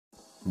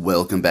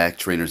Welcome back,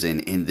 trainers, and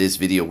in this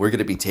video we're going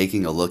to be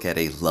taking a look at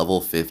a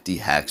level 50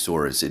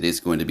 Haxorus. It is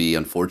going to be,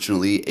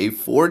 unfortunately, a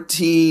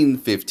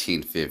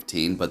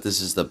 14-15-15, but this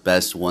is the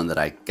best one that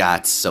I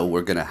got, so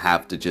we're going to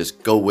have to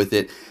just go with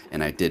it,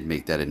 and I did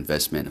make that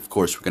investment. Of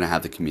course, we're going to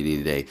have the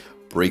community day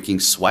Breaking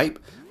Swipe.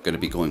 We're going to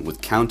be going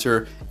with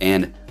Counter,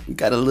 and we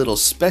got a little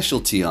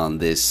specialty on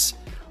this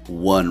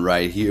one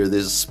right here.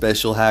 This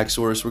special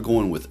Haxorus, we're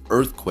going with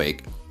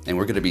Earthquake. And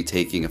we're going to be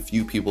taking a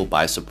few people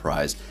by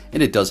surprise,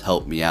 and it does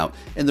help me out.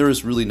 And there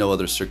is really no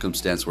other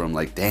circumstance where I'm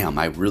like, damn,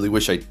 I really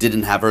wish I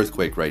didn't have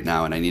Earthquake right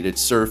now and I needed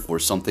Surf or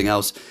something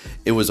else.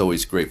 It was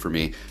always great for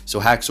me. So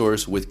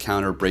Haxorus with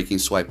Counter, Breaking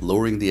Swipe,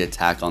 lowering the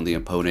attack on the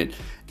opponent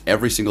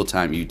every single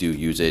time you do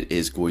use it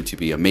is going to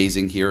be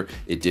amazing here.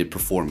 It did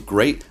perform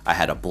great. I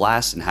had a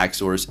blast, and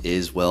Haxorus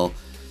is, well,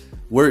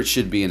 where it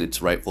should be in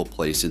its rightful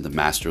place in the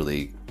Master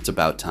League. It's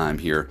about time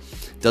here.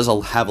 Does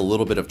have a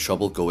little bit of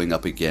trouble going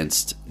up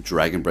against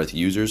Dragon Breath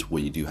users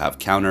when you do have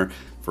Counter.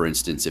 For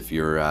instance, if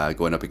you're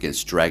going up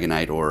against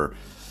Dragonite or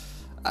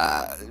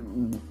I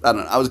don't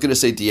know, I was gonna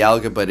say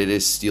Dialga, but it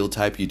is Steel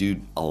type. You do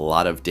a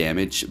lot of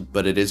damage,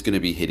 but it is going to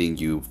be hitting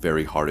you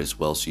very hard as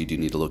well, so you do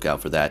need to look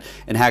out for that.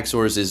 And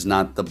Haxorus is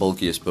not the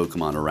bulkiest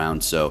Pokemon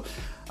around, so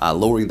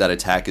lowering that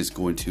attack is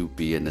going to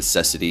be a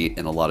necessity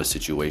in a lot of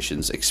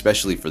situations,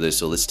 especially for this.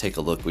 So let's take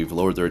a look. We've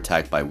lowered their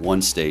attack by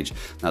 1 stage.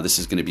 Now this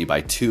is going to be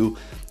by 2,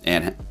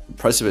 and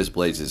Precipice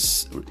Blades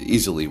is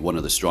easily one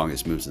of the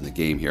strongest moves in the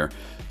game here.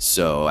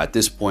 So at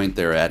this point,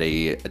 they're at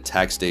a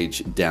attack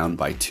stage down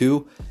by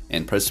 2,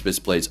 and Precipice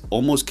Blades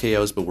almost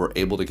KOs, but we're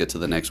able to get to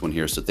the next one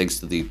here. So thanks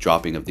to the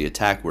dropping of the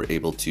attack, we're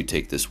able to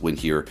take this win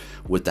here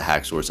with the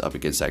Haxorus up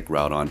against that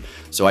Groudon.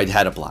 So I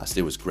had a blast.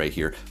 It was great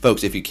here.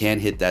 Folks, if you can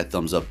hit that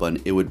thumbs up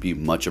button, it would be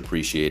much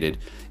appreciated.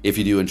 If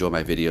you do enjoy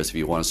my videos, if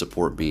you want to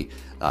support me,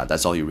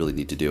 that's all you really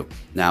need to do.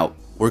 Now,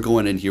 we're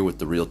going in here with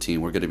the real team.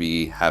 We're going to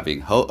be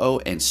having Ho-Oh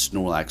and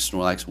Snorlax.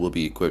 Snorlax will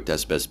be equipped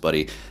as Best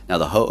Buddy. Now,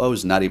 the Ho-Oh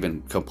is not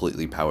even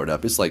completely powered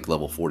up. It's like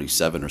level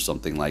 47 or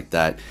something like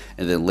that.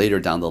 And then later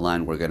down the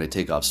line, we're going to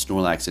take off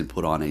Snorlax and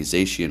put on a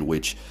Zacian,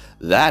 which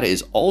that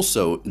is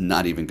also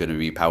not even going to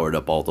be powered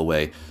up all the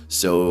way.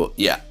 So,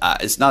 yeah,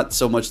 it's not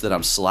so much that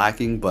I'm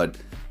slacking, but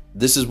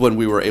this is when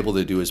we were able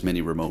to do as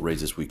many remote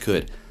raids as we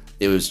could.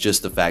 It was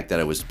just the fact that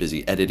I was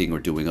busy editing or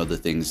doing other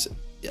things.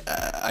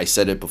 I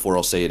said it before,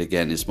 I'll say it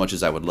again. As much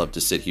as I would love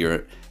to sit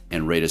here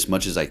and raid as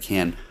much as I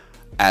can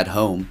at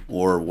home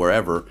or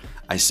wherever,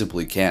 I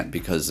simply can't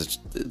because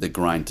the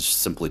grind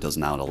simply does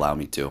not allow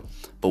me to.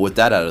 But with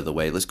that out of the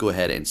way, let's go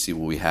ahead and see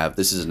what we have.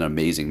 This is an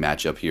amazing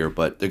matchup here,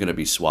 but they're going to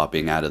be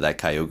swapping out of that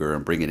Kyogre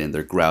and bringing in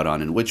their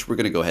Groudon, in which we're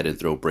going to go ahead and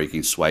throw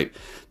Breaking Swipe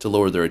to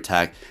lower their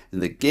attack. And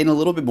they gain a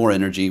little bit more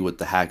energy with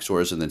the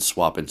Haxorus and then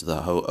swap into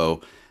the Ho-Oh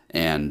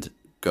and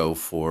go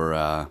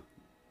for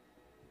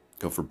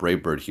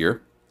Brave Bird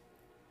here,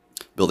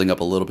 building up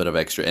a little bit of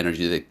extra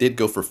energy. They did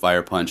go for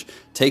Fire Punch,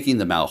 taking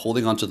them out,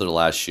 holding onto their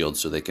last shield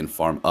so they can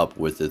farm up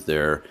with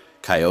their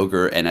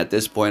Kyogre. And at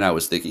this point, I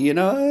was thinking, you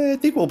know, I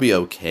think we'll be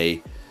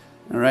okay.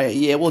 All right,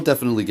 yeah, we'll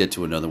definitely get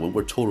to another one.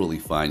 We're totally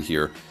fine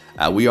here.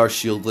 We are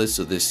shieldless,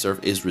 so this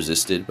Surf is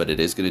resisted, but it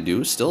is going to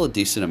do still a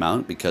decent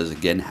amount because,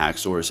 again,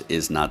 Haxorus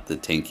is not the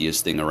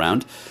tankiest thing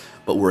around.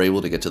 But we're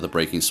able to get to the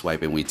Breaking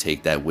Swipe, and we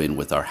take that win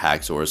with our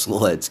Haxorus.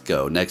 Let's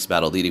go. Next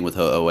battle, leading with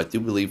Ho-Oh, I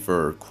do believe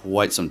for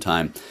quite some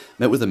time.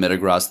 Met with a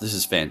Metagross. This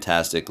is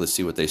fantastic. Let's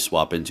see what they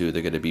swap into.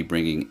 They're going to be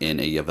bringing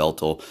in a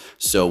Yveltal.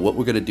 So what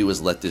we're going to do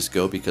is let this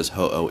go because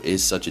Ho-Oh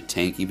is such a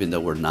tank, even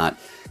though we're not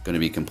going to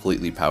be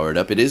completely powered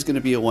up. It is going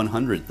to be a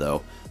 100,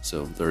 though.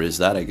 So there is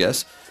that, I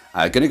guess.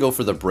 I'm going to go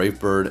for the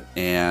Brave Bird,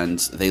 and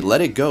they let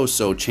it go,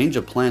 so change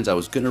of plans. I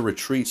was going to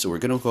retreat, so we're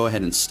going to go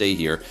ahead and stay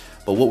here.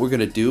 But what we're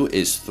going to do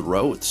is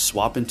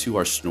swap into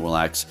our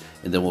Snorlax,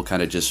 and then we'll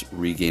kind of just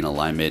regain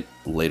alignment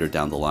later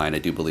down the line. I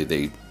do believe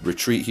they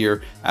retreat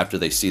here after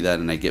they see that,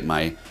 and I get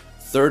my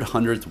third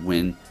 100th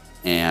win,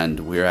 and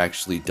we're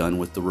actually done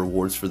with the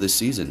rewards for this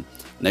season.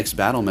 Next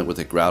battle, met with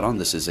a Groudon.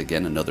 This is,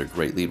 again, another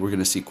great lead. We're going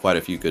to see quite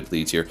a few good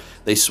leads here.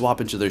 They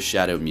swap into their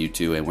Shadow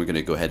Mewtwo, and we're going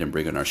to go ahead and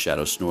bring in our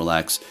Shadow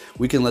Snorlax.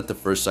 We can let the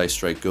first Ice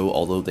Strike go,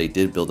 although they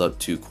did build up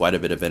to quite a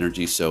bit of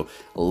energy, so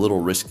a little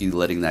risky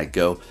letting that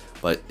go,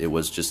 but it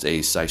was just a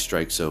Ice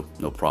Strike, so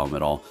no problem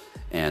at all.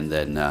 And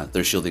then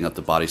they're shielding up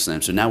the Body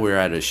Slam, so now we're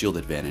at a shield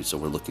advantage, so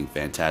we're looking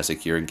fantastic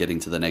here. And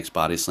getting to the next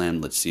Body Slam,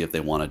 let's see if they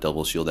want to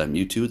double shield that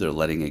Mewtwo. They're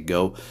letting it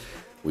go.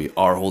 We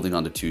are holding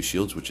on to 2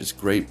 shields, which is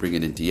great,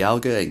 bringing in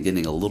Dialga and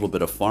getting a little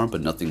bit of farm,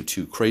 but nothing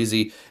too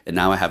crazy. And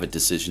now I have a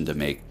decision to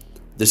make.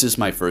 This is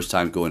my first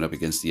time going up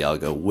against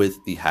Dialga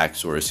with the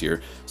Haxorus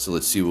here, so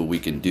let's see what we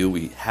can do.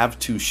 We have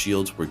 2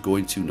 shields. We're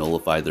going to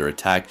nullify their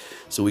attack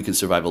so we can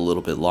survive a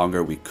little bit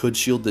longer. We could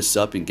shield this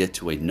up and get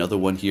to another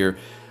one here.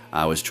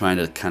 I was trying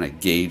to kind of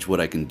gauge what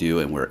I can do,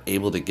 and we're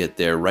able to get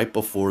there right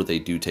before they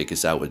do take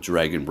us out with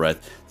Dragon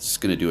Breath. This is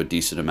going to do a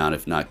decent amount,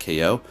 if not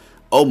KO.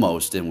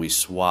 Almost, and we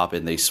swap,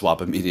 and they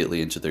swap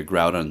immediately into their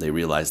Groudon. They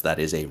realize that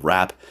is a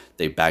wrap.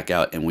 They back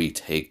out, and we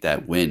take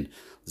that win.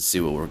 Let's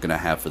see what we're going to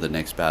have for the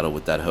next battle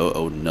with that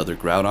Ho-Oh. Another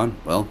Groudon.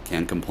 Well,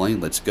 can't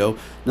complain. Let's go.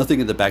 Nothing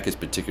in the back is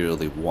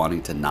particularly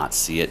wanting to not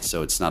see it,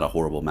 so it's not a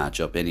horrible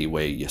matchup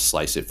anyway. You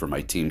slice it for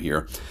my team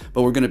here.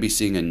 But we're going to be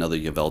seeing another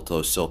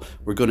Yveltal, so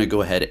we're going to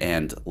go ahead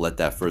and let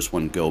that first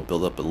one go,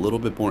 build up a little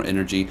bit more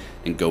energy,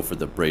 and go for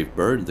the Brave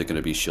Bird. They're going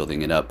to be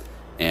shielding it up.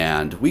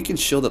 And we can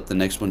shield up the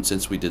next one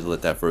since we did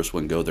let that first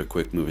one go. Their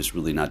quick move is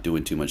really not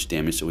doing too much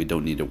damage, so we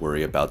don't need to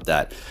worry about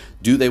that.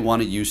 Do they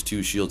want to use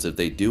 2 shields? If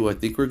they do, I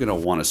think we're going to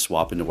want to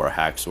swap into our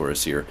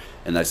Haxorus here.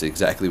 And that's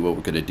exactly what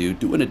we're going to do.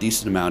 Doing a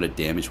decent amount of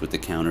damage with the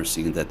counter,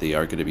 seeing that they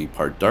are going to be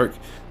part dark,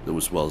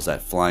 as well as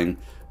that flying.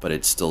 But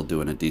it's still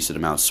doing a decent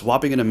amount.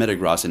 Swapping into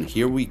Metagross, and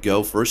here we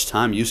go. First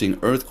time using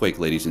Earthquake,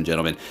 ladies and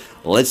gentlemen.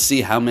 Let's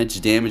see how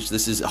much damage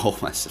this is. Oh,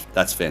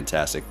 that's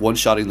fantastic.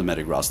 One-shotting the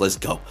Metagross. Let's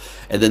go.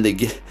 And then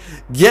they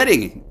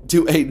getting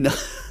to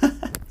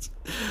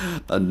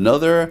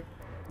another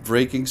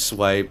Breaking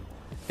Swipe.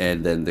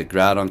 And then the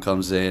Groudon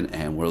comes in,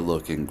 and we're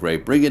looking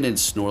great. Bringing in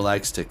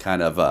Snorlax to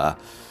kind of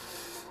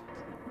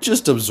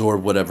just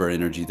absorb whatever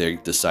energy they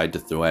decide to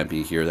throw at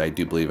me here. I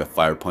do believe a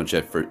Fire Punch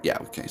at first. Yeah,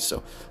 okay,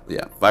 so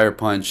yeah, Fire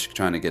Punch,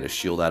 trying to get a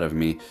shield out of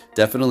me.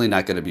 Definitely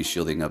not going to be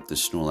shielding up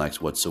this Snorlax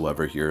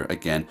whatsoever here.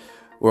 Again,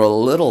 we're a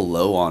little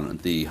low on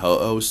the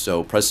Ho-Oh,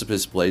 so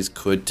Precipice Blaze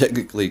could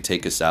technically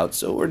take us out,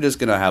 so we're just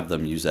going to have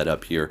them use that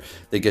up here.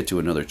 They get to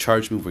another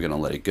charge move, we're going to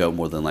let it go,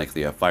 more than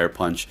likely a Fire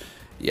Punch.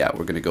 Yeah,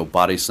 we're going to go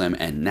Body Slam,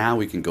 and now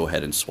we can go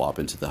ahead and swap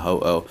into the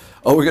Ho-Oh.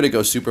 Oh, we're going to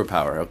go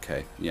Superpower.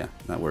 Okay, yeah,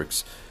 that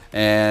works.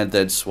 And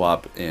then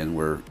swap, and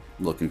we're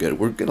looking good.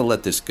 We're going to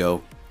let this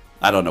go.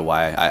 I don't know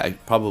why. I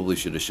probably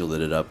should have shielded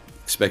it up,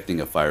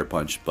 expecting a Fire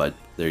Punch, but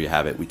there you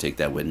have it. We take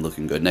that win.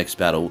 Looking good. Next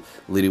battle,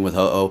 leading with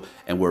Ho-Oh,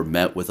 and we're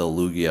met with a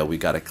Lugia. We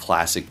got a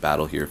classic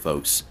battle here,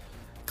 folks.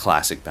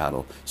 Classic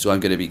battle. So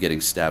I'm going to be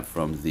getting stabbed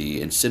from the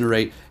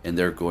Incinerate, and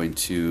they're going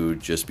to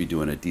just be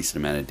doing a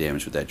decent amount of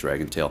damage with that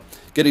Dragon Tail.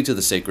 Getting to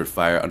the Sacred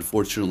Fire,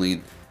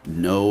 unfortunately,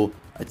 no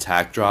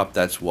attack drop.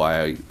 That's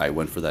why I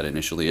went for that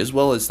initially, as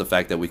well as the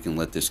fact that we can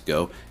let this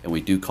go, and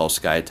we do call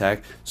Sky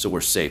Attack, so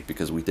we're safe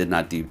because we did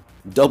not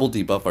double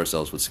debuff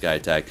ourselves with Sky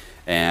Attack.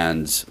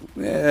 And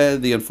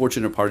the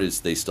unfortunate part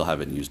is they still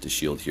haven't used a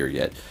shield here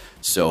yet.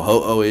 So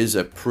Ho-Oh is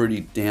a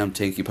pretty damn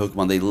tanky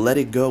Pokemon. They let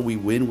it go. We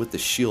win with the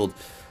shield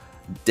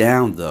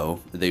down,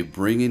 though. They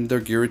bring in their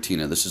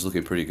Giratina. This is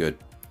looking pretty good.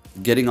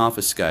 Getting off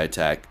a Sky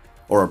Attack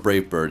or a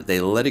Brave Bird, they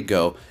let it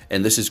go,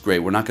 and this is great.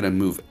 We're not going to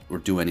move or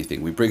do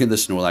anything. We bring in the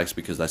Snorlax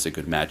because that's a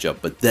good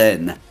matchup, but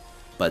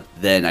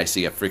then I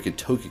see a freaking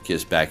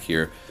Togekiss back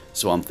here,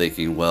 so I'm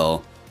thinking,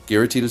 well,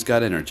 Giratina's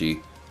got energy.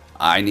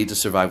 I need to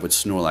survive with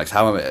Snorlax.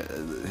 How am I?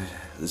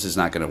 This is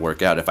not going to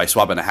work out. If I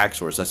swap into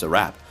Haxorus, that's a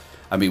wrap.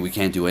 I mean, we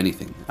can't do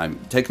anything.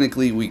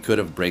 Technically, we could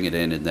have bring it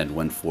in and then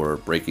went for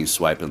Breaking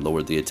Swipe and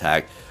lowered the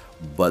attack,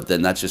 but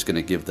then that's just going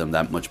to give them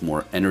that much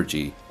more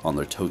energy on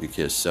their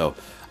Togekiss. So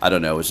I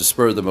don't know. It's a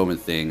spur of the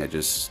moment thing. I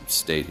just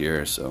stayed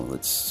here. So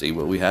let's see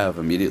what we have.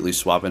 Immediately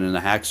swapping into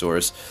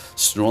Haxorus.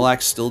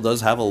 Snorlax still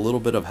does have a little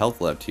bit of health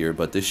left here,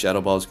 but this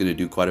Shadow Ball is going to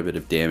do quite a bit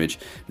of damage.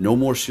 No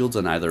more shields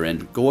on either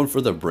end. Going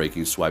for the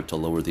Breaking Swipe to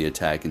lower the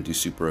attack and do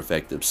super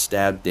effective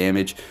stab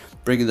damage.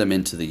 Bringing them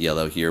into the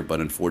yellow here, but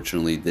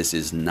unfortunately this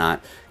is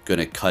not going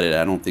to cut it.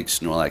 I don't think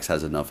Snorlax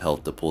has enough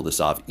health to pull this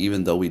off,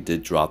 even though we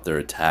did drop their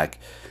attack.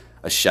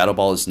 A Shadow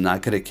Ball is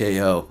not going to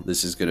KO.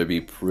 This is going to be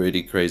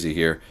pretty crazy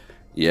here.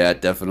 Yeah,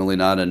 definitely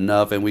not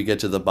enough, and we get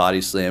to the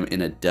Body Slam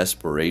in a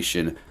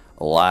desperation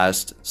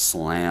last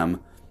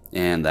slam,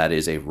 and that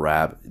is a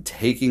wrap.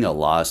 Taking a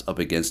loss up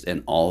against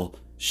an all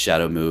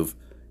Shadow move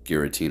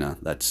Giratina.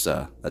 That's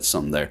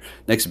something there.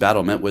 Next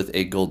battle met with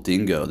a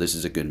Goldingo. This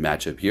is a good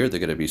matchup here. They're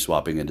going to be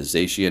swapping into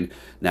Zacian.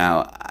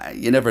 Now,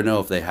 you never know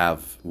if they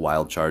have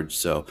Wild Charge,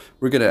 so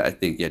we're going to, I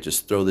think, yeah,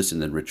 just throw this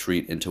and then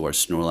retreat into our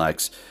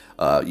Snorlax.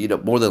 You know,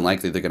 more than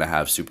likely they're going to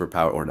have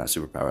Superpower, or not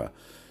Superpower,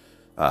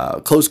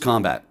 Close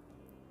Combat.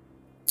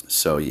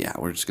 So yeah,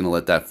 we're just going to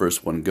let that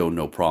first one go,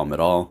 no problem at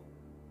all.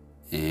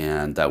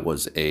 And that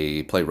was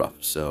a Play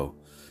Rough. So,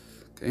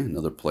 okay,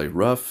 another Play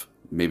Rough.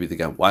 Maybe they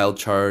got Wild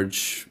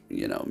Charge.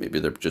 You know, maybe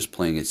they're just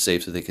playing it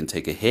safe so they can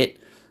take a hit.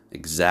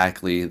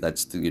 Exactly.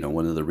 That's the,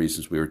 one of the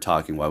reasons we were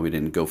talking why we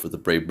didn't go for the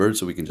Brave Bird,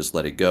 so we can just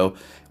let it go.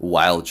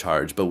 Wild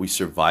Charge, but we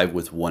survive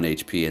with 1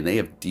 HP, and they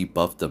have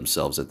debuffed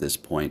themselves at this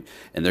point,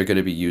 and they're going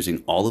to be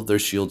using all of their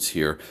shields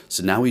here.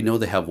 So now we know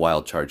they have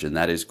Wild Charge, and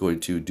that is going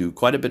to do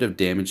quite a bit of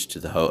damage to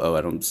the Ho-Oh.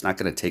 It's not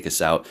going to take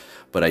us out,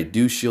 but I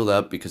do shield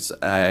up because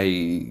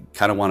I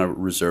kind of want to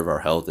reserve our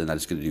health, and that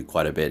is going to do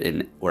quite a bit,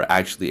 and we're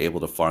actually able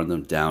to farm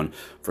them down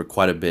for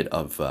quite a bit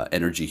of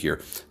energy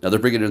here. Now they're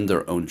bringing in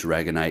their own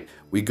Dragonite.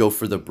 We go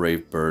for the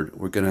Brave Bird.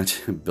 We're going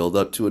to build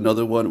up to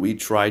another one. We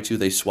try to.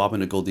 They swap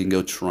into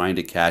Goldingo trying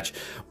to catch,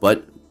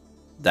 but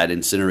that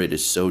Incinerate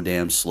is so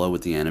damn slow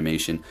with the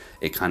animation,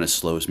 it kind of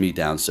slows me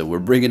down. So we're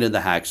bringing in the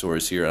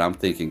Haxorus here, and I'm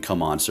thinking,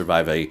 come on,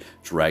 survive a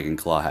Dragon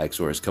Claw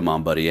Haxorus. Come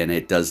on, buddy. And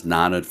it does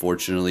not,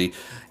 unfortunately.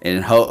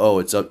 And Ho-Oh,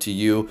 it's up to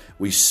you.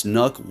 We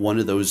snuck one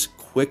of those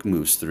quick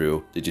moves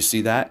through. Did you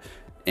see that?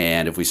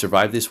 And if we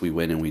survive this, we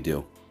win, and we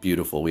do.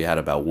 Beautiful. We had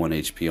about 1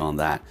 HP on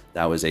that.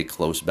 That was a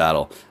close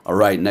battle. All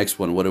right, next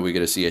one. What are we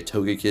going to see? A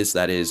Togekiss.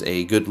 That is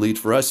a good lead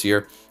for us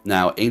here.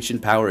 Now,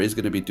 Ancient Power is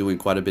going to be doing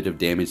quite a bit of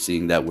damage,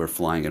 seeing that we're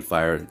flying in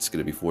fire. It's going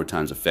to be 4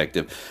 times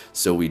effective,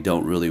 so we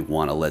don't really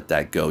want to let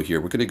that go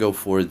here. We're going to go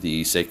for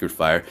the Sacred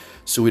Fire,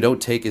 so we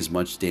don't take as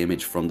much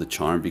damage from the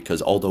Charm,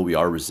 because although we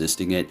are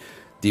resisting it,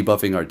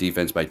 debuffing our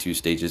defense by 2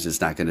 stages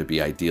is not going to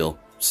be ideal,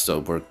 so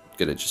we're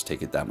gonna just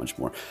take it that much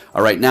more.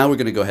 All right, now we're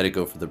gonna go ahead and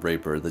go for the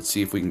Brave Bird. Let's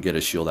see if we can get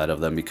a shield out of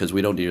them, because we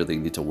don't really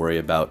need to worry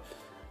about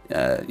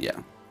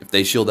yeah, if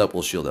they shield up,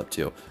 we'll shield up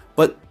too.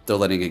 But they're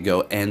letting it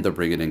go, and they're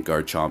bringing in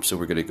Garchomp, so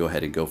we're going to go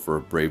ahead and go for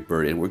a Brave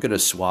Bird, and we're going to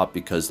swap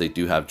because they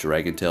do have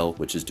Dragon Tail,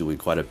 which is doing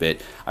quite a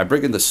bit. I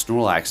bring in the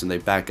Snorlax, and they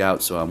back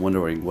out, so I'm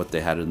wondering what they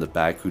had in the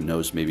back. Who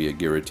knows, maybe a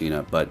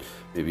Giratina, but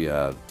maybe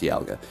a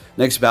Dialga.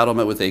 Next battle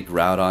met with a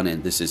Groudon,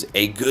 and this is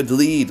a good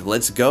lead.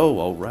 Let's go.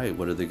 All right,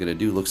 what are they going to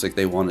do? Looks like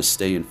they want to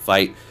stay and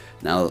fight.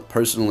 Now,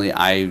 personally,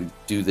 I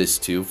do this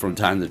too from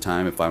time to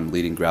time if I'm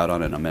leading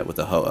Groudon and I'm met with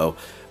a Ho-Oh,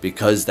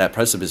 because that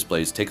Precipice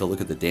Blaze, take a look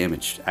at the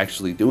damage,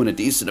 actually doing a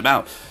decent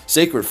amount.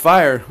 Sacred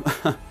Fire.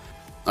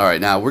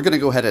 Alright, now we're going to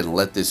go ahead and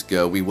let this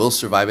go. We will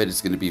survive it.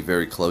 It's going to be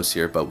very close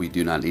here, but we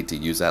do not need to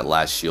use that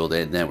last shield.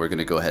 And then we're going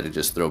to go ahead and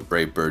just throw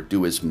Brave Bird,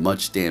 do as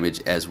much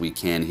damage as we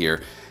can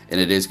here.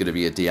 And it is going to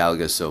be a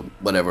Dialga, so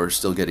whatever, we're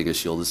still getting a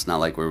shield. It's not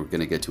like we're going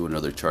to get to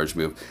another charge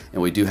move.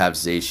 And we do have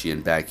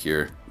Zacian back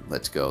here.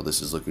 Let's go.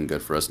 This is looking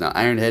good for us. Now,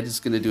 Iron Head is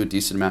going to do a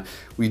decent amount.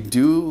 We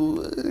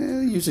do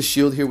use a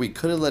shield here. We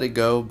could have let it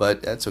go,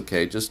 but that's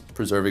okay. Just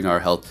preserving our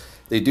health.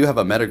 They do have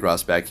a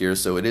Metagross back here,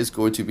 so it is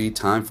going to be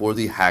time for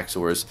the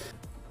Haxorus.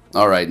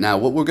 Alright, now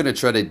what we're going to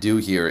try to do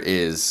here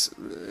is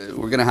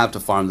we're going to have to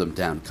farm them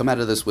down. Come out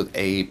of this with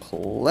a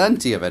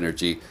plenty of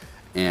energy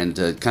and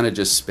kind of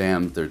just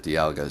spam their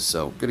Dialgas.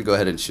 So I'm going to go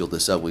ahead and shield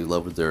this up. We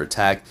lowered their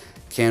attack.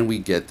 Can we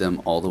get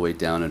them all the way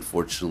down?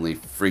 Unfortunately,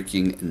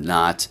 freaking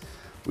not.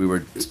 We were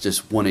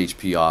just 1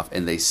 HP off,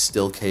 and they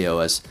still KO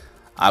us.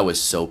 I was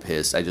so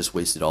pissed. I just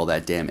wasted all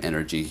that damn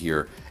energy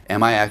here.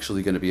 Am I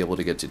actually going to be able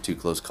to get to 2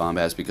 close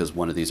combats? Because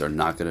one of these are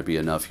not going to be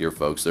enough here,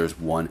 folks. There's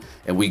one,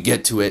 and we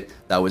get to it.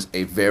 That was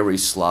a very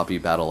sloppy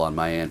battle on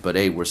my end. But,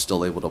 hey, we're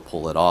still able to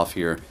pull it off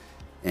here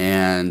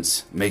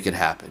and make it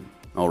happen.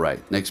 All right,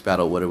 next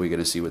battle, what are we going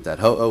to see with that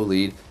Ho-Oh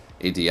lead?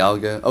 A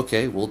Dialga.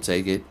 Okay, we'll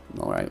take it.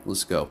 All right,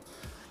 let's go.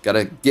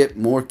 Gotta get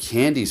more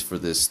candies for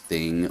this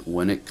thing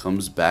when it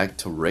comes back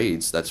to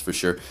raids, that's for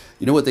sure.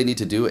 You know what they need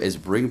to do is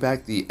bring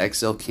back the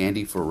XL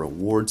candy for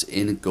rewards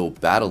in Go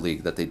Battle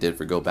League that they did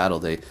for Go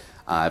Battle Day.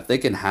 If they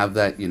can have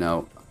that, you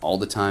know, all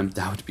the time,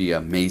 that would be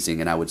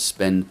amazing. And I would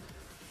spend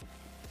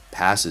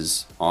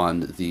passes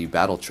on the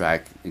battle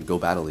track in Go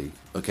Battle League,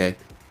 okay?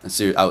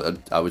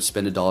 I would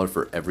spend $1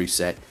 for every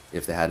set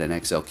if they had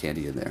an XL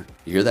candy in there.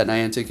 You hear that,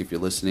 Niantic? If you're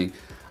listening,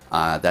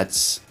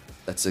 that's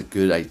a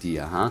good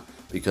idea, huh?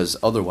 Because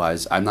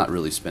otherwise, I'm not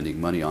really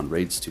spending money on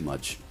raids too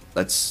much.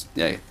 That's,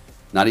 yeah,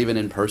 not even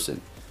in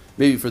person.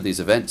 Maybe for these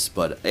events,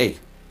 but hey,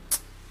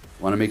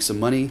 want to make some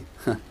money?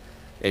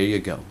 There you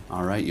go.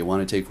 All right, you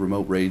want to take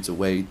remote raids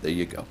away? There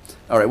you go.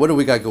 All right, what do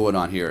we got going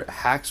on here?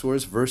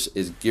 Haxorus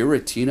versus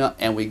Giratina,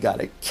 and we got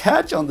a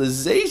catch on the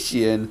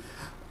Zacian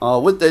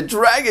with the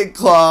Dragon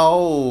Claw.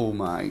 Oh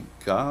my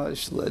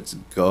gosh, let's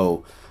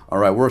go. All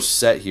right, we're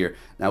set here.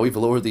 Now we've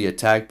lowered the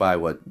attack by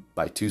what?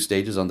 By 2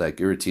 stages on that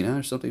Giratina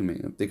or something? I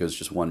think it was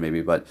just 1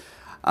 maybe, but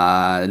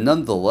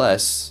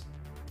nonetheless,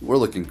 we're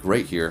looking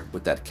great here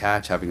with that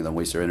catch, having them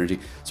waste their energy.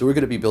 So we're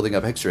going to be building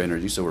up extra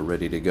energy, so we're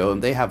ready to go.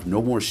 And they have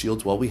no more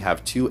shields while we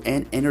have 2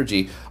 and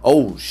energy.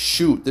 Oh,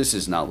 shoot. This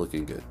is not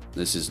looking good.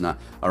 This is not.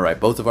 All right,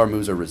 both of our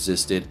moves are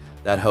resisted.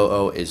 That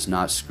Ho-Oh is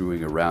not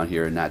screwing around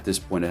here, and at this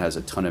point it has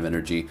a ton of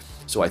energy.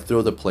 So I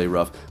throw the Play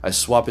Rough. I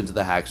swap into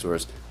the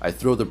Haxorus. I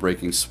throw the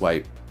Breaking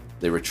Swipe.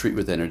 They retreat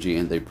with energy,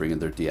 and they bring in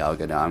their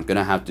Dialga. Now, I'm going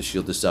to have to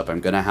shield this up.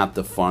 I'm going to have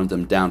to farm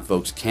them down,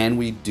 folks. Can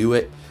we do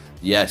it?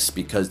 Yes,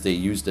 because they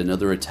used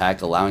another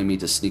attack, allowing me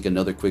to sneak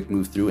another quick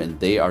move through, and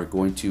they are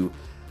going to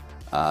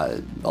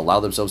allow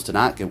themselves to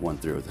not get one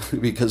through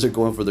because they're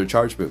going for their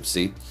charge move,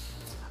 see?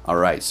 All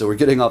right, so we're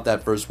getting off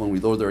that first one. We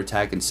lower their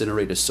attack.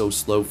 Incinerate is so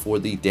slow for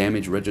the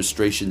damage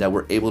registration that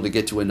we're able to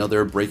get to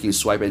another Breaking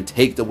Swipe and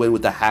take the win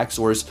with the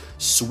Haxorus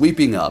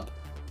sweeping up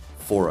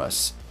for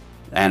us.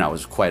 And I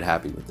was quite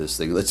happy with this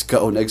thing. Let's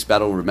go. Next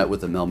battle, we're met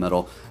with a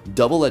Melmetal.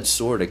 Double-edged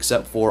sword,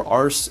 except for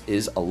ours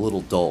is a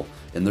little dull.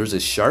 And there's a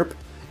sharp.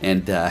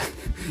 And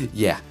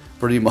yeah,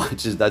 pretty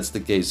much that's the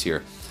case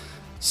here.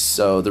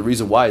 So the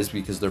reason why is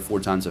because they're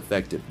 4 times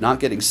effective. Not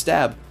getting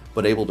stabbed,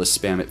 but able to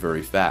spam it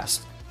very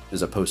fast,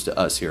 as opposed to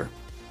us here.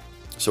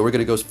 So we're going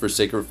to go for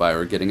Sacred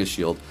Fire, getting a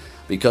shield.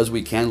 Because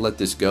we can let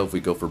this go, if we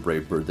go for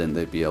Brave Bird, then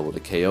they'd be able to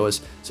KO us.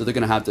 So they're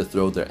going to have to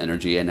throw their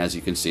energy, and as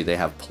you can see, they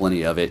have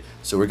plenty of it.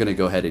 So we're going to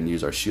go ahead and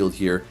use our shield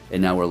here,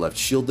 and now we're left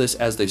shieldless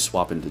as they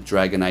swap into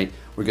Dragonite.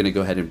 We're going to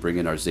go ahead and bring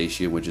in our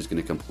Zacian, which is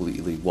going to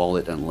completely wall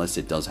it unless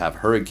it does have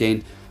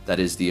Hurricane. That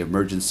is the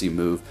emergency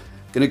move.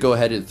 Going to go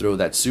ahead and throw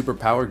that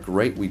Superpower.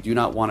 Great. We do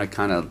not want to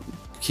kind of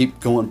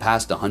keep going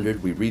past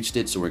 100. We reached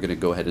it, so we're going to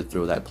go ahead and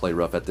throw that Play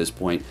Rough at this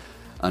point.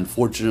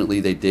 Unfortunately,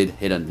 they did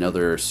hit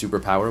another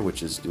superpower,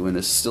 which is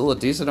doing still a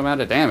decent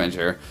amount of damage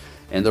here.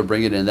 And they're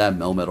bringing in that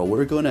Melmetal.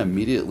 We're going to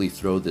immediately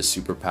throw this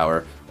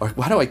superpower, or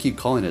why do I keep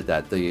calling it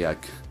that? The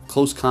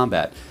close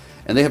combat.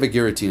 And they have a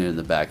Giratina in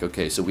the back.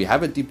 Okay, so we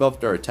haven't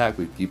debuffed our attack,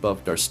 we've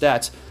debuffed our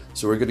stats.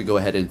 So we're going to go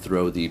ahead and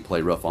throw the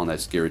Play Rough on that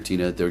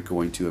Giratina. They're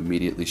going to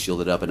immediately shield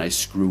it up, and I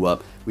screw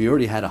up. We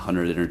already had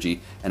 100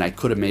 energy, and I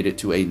could have made it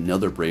to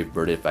another Brave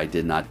Bird if I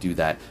did not do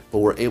that. But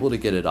we're able to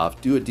get it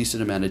off, do a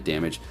decent amount of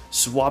damage,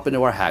 swap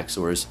into our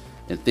Haxorus,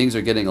 and things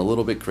are getting a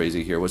little bit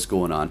crazy here. What's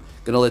going on?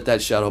 Gonna let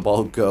that Shadow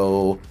Ball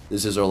go.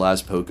 This is our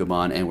last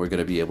Pokemon, and we're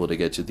gonna be able to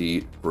get to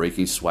the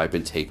Breaking Swipe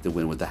and take the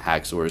win with the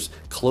Haxorus,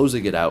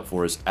 closing it out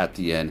for us at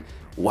the end.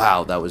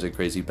 Wow, that was a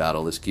crazy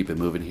battle. Let's keep it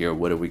moving here.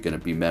 What are we going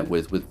to be met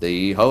with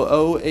the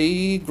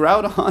a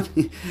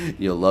Groudon?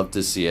 You'll love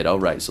to see it. All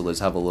right, so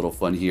let's have a little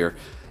fun here.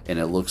 And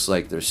it looks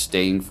like they're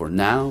staying for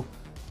now.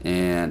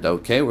 And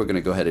okay, we're going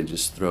to go ahead and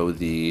just throw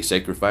the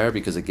Sacred Fire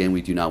because, again,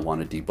 we do not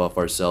want to debuff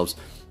ourselves.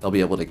 They'll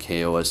be able to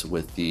KO us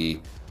with the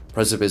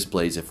Precipice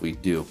Blades if we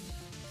do.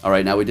 All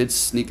right, now we did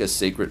sneak a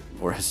Sacred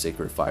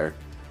Fire.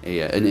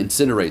 An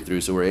Incinerate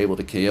through, so we're able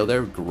to KO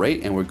there.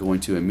 Great, and we're going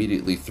to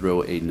immediately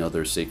throw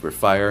another Sacred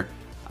Fire.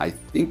 I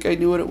think I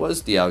knew what it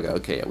was. Dialga.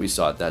 Okay, yeah, we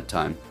saw it that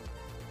time.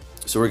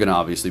 So we're going to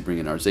obviously bring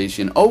in our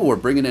Zacian. Oh, we're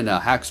bringing in a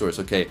Haxorus.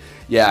 Okay,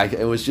 yeah,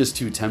 it was just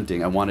too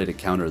tempting. I wanted to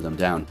counter them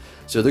down.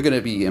 So they're going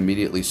to be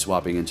immediately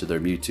swapping into their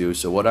Mewtwo.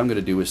 So what I'm going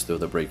to do is throw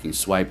the Breaking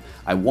Swipe.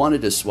 I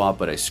wanted to swap,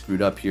 but I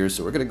screwed up here.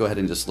 So we're going to go ahead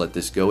and just let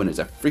this go. And it's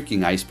a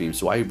freaking Ice Beam.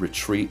 So I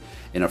retreat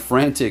in a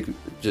frantic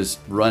just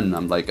run.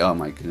 I'm like, oh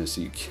my goodness.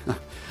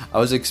 I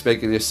was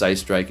expecting this Side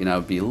Strike and I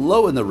would be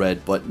low in the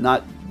red, but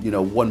not, you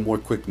know, one more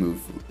quick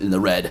move in the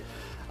red.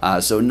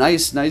 So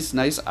nice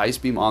Ice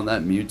Beam on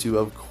that Mewtwo.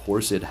 Of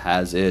course it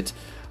has it.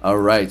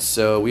 Alright,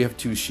 so we have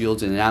 2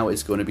 shields, and now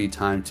it's going to be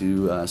time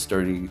to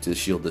starting to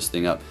shield this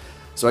thing up.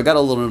 So I got a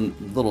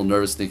little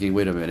nervous thinking,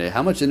 wait a minute,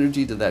 how much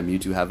energy did that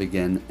Mewtwo have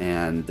again?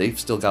 And they've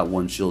still got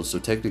 1 shield, so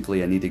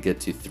technically I need to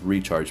get to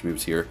 3 charge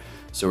moves here.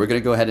 So we're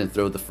going to go ahead and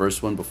throw the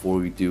first one before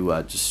we do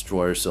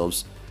destroy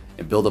ourselves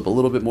and build up a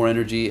little bit more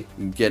energy,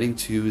 getting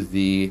to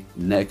the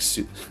next,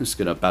 I'm just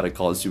about to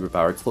call it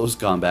superpower, close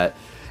combat.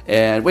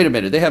 And wait a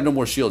minute, they have no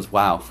more shields.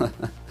 Wow.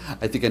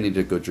 I think I need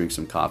to go drink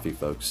some coffee,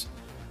 folks.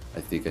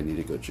 I think I need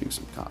to go drink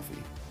some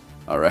coffee.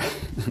 All right,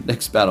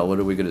 next battle, what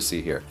are we going to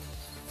see here?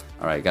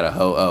 All right, got a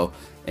Ho-Oh,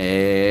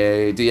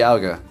 a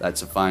Dialga.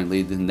 That's a fine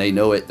lead, and they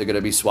know it. They're going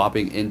to be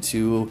swapping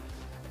into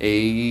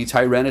a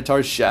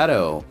Tyranitar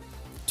Shadow.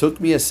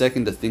 Took me a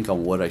second to think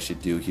on what I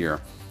should do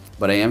here,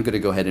 but I am going to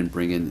go ahead and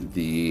bring in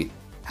the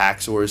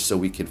Haxorus so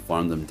we can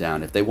farm them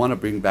down. If they want to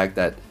bring back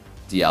that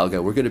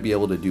Dialga, we're going to be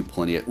able to do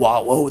plenty of...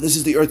 Wow, whoa, this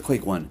is the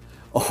Earthquake one.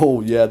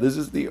 Oh, yeah, this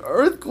is the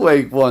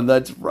Earthquake one.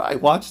 That's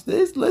right. Watch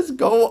this. Let's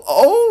go.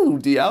 Oh,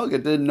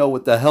 Dialga didn't know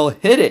what the hell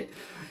hit it.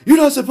 You're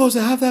not supposed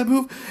to have that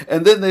move.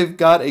 And then they've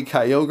got a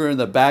Kyogre in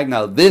the bag.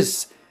 Now,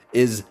 this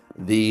is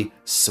the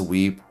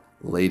sweep,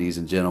 ladies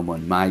and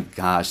gentlemen. My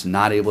gosh,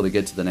 not able to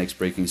get to the next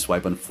Breaking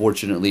Swipe,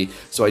 unfortunately.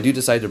 So I do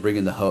decide to bring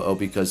in the Ho-Oh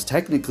because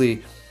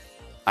technically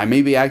I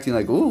may be acting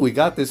like, ooh, we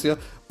got this,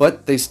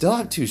 but they still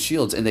have 2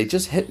 shields, and they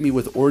just hit me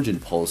with Origin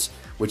Pulse,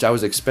 which I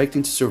was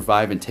expecting to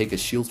survive and take a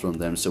shield from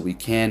them, so we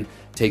can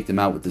take them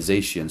out with the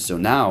Zacian. So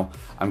now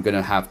I'm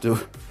gonna have to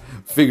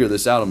figure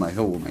this out. I'm like,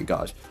 oh my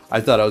gosh,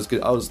 I thought I was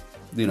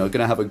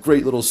gonna have a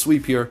great little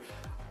sweep here,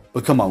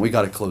 but come on, we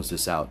gotta close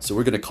this out. So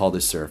we're gonna call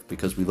this Surf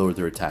because we lowered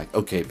their attack.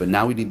 Okay, but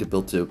now we need to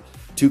build to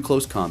 2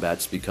 close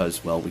combats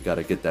because, well, we got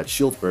to get that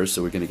shield first,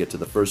 so we're going to get to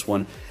the first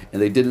one,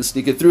 and they didn't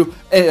sneak it through.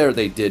 Or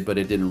they did, but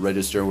it didn't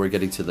register. We're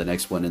getting to the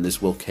next one, and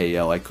this will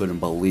KO. I couldn't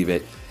believe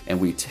it, and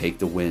we take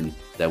the win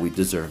that we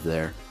deserve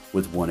there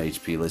with 1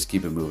 HP. Let's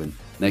keep it moving.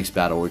 Next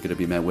battle, we're going to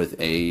be met with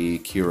a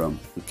Kyurem.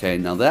 Okay,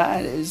 now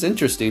that is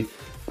interesting.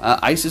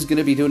 Ice is going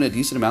to be doing a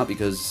decent amount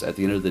because at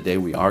the end of the day,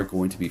 we are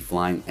going to be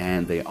flying,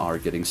 and they are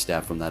getting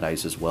staff from that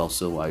ice as well,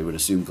 so I would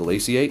assume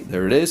Glaciate.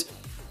 There it is.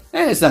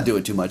 And it's not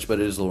doing too much,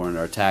 but it is lowering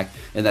our attack.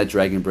 And that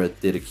Dragon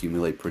Breath did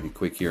accumulate pretty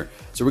quick here.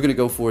 So we're going to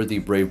go for the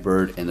Brave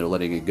Bird, and they're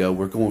letting it go.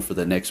 We're going for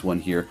the next one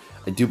here.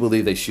 I do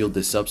believe they shield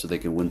this up so they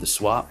can win the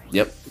swap.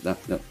 Yep.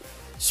 No.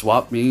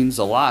 Swap means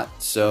a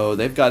lot. So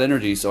they've got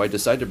energy. So I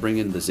decide to bring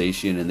in the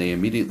Zacian, and they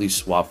immediately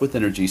swap with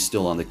energy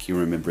still on the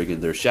Kyurem and bring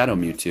in their Shadow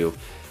Mewtwo.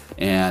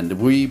 And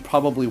we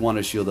probably want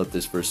to shield up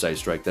this first Side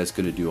Strike. That's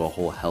going to do a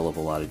whole hell of a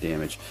lot of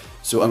damage.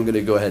 So I'm going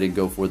to go ahead and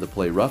go for the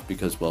Play Rough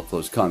because, well,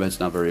 close combat's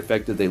not very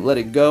effective. They let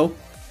it go.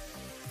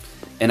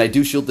 And I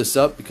do shield this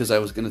up because I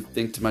was going to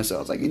think to myself,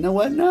 I was like, you know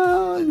what?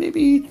 No,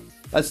 maybe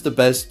that's the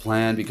best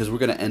plan because we're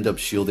going to end up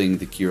shielding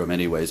the Kyurem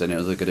anyways. I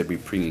know they're going to be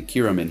bringing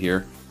Kyurem in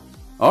here.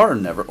 Or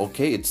never.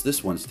 Okay, it's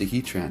this one. It's the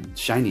Heatran.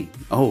 Shiny.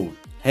 Oh,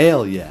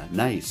 hell yeah.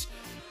 Nice.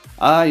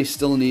 I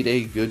still need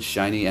a good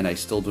shiny, and I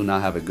still do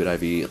not have a good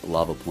IV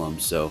Lava Plum,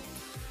 so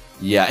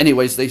yeah.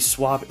 Anyways, they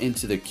swap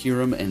into the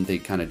Kyurem, and they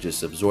kind of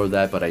just absorb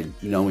that, but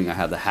knowing I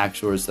have the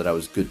Haxorus, that I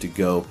was good to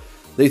go.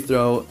 They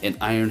throw an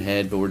Iron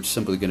Head, but we're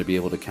simply going to be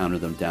able to counter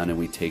them down, and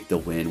we take the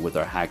win with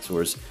our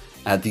Haxorus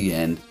at the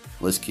end.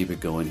 Let's keep it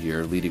going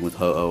here, leading with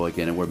Ho-Oh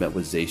again, and we're met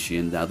with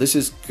Zacian. Now, this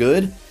is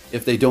good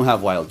if they don't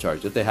have Wild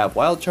Charge. If they have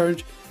Wild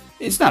Charge,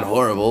 it's not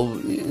horrible,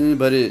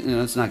 but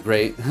it's not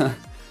great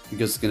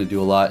because it's going to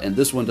do a lot. And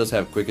this one does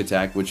have Quick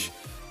Attack, which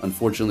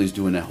unfortunately is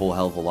doing a whole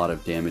hell of a lot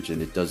of damage,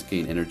 and it does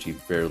gain energy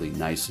fairly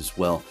nice as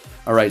well.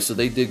 Alright, so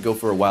they did go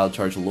for a Wild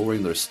Charge,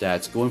 lowering their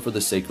stats, going for the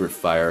Sacred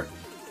Fire.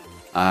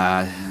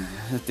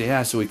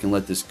 Yeah, so we can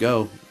let this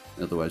go.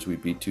 Otherwise, we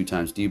beat 2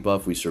 times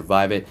debuff, we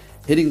survive it,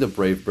 hitting the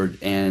Brave Bird,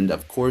 and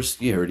of course,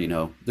 you already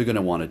know, they're going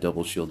to want to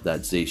double shield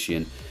that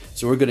Zacian.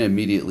 So we're going to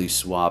immediately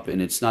swap, and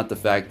it's not the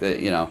fact that,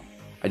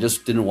 I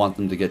just didn't want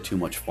them to get too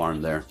much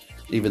farm there,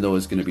 even though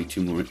it's going to be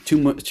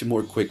two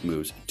more quick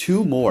moves.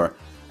 2 more.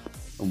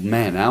 Oh,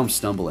 man, now I'm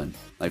stumbling.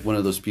 Like one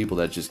of those people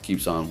that just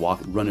keeps on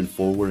running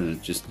forward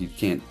and you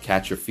can't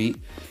catch your feet.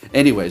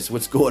 Anyways,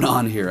 what's going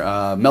on here?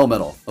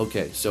 Melmetal.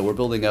 Okay, so we're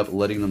building up,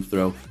 letting them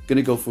throw.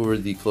 Gonna go for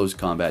the close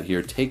combat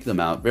here. Take them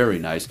out. Very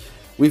nice.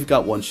 We've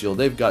got 1 shield.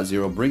 They've got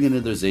 0. Bring in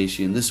their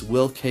Zacian. This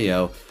will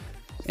KO.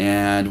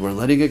 And we're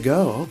letting it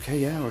go. Okay,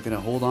 yeah, we're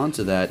gonna hold on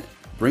to that.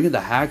 Bring in the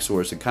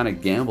Haxorus and kind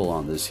of gamble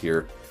on this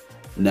here.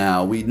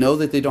 Now, we know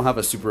that they don't have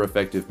a super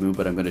effective move,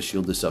 but I'm going to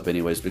shield this up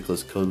anyways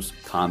because close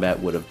combat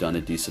would have done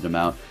a decent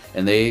amount.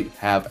 And they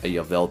have a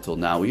Yveltal.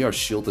 Now, we are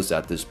shieldless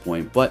at this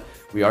point, but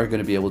we are going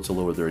to be able to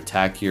lower their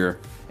attack here.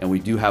 And we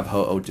do have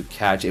Ho-Oh to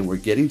catch, and we're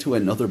getting to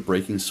another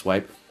Breaking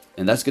Swipe.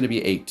 And that's going to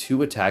be a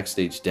 2 attack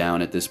stage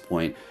down at this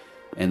point.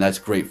 And that's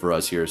great for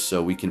us here,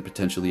 so we can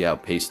potentially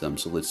outpace them.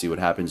 So let's see what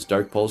happens.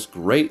 Dark Pulse,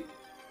 great.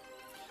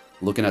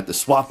 Looking at the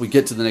swap, we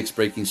get to the next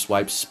Breaking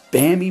Swipe.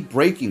 Spammy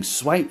Breaking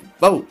Swipe,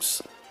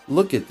 folks.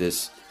 Look at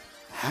this.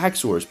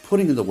 Haxorus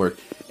putting in the work.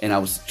 And I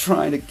was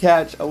trying to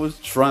catch,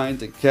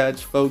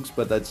 folks,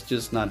 but that's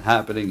just not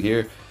happening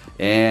here.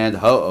 And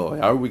Ho-Oh,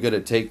 are we going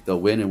to take the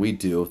win? And we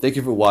do. Thank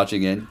you for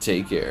watching, and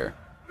take care.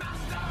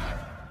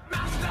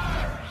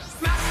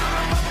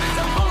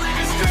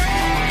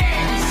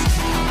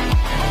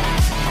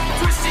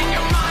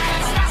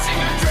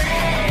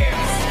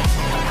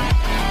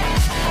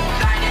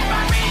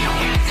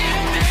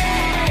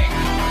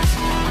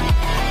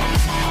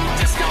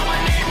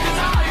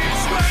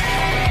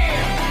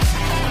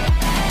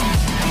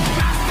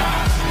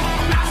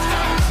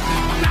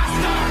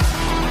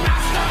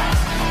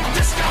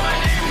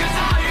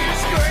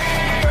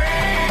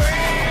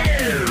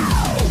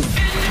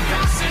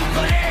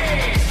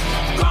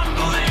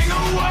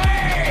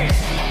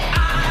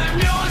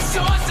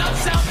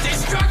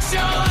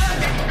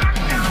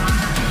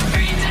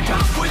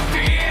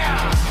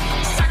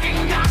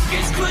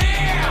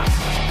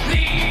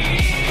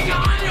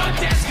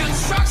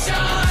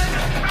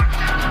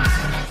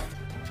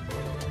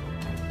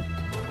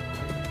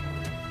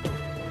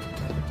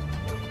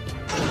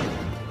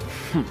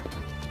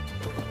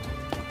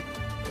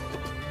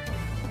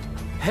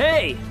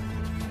 Hey!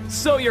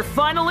 So you're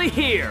finally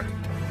here!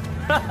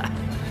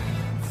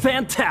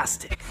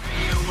 Fantastic!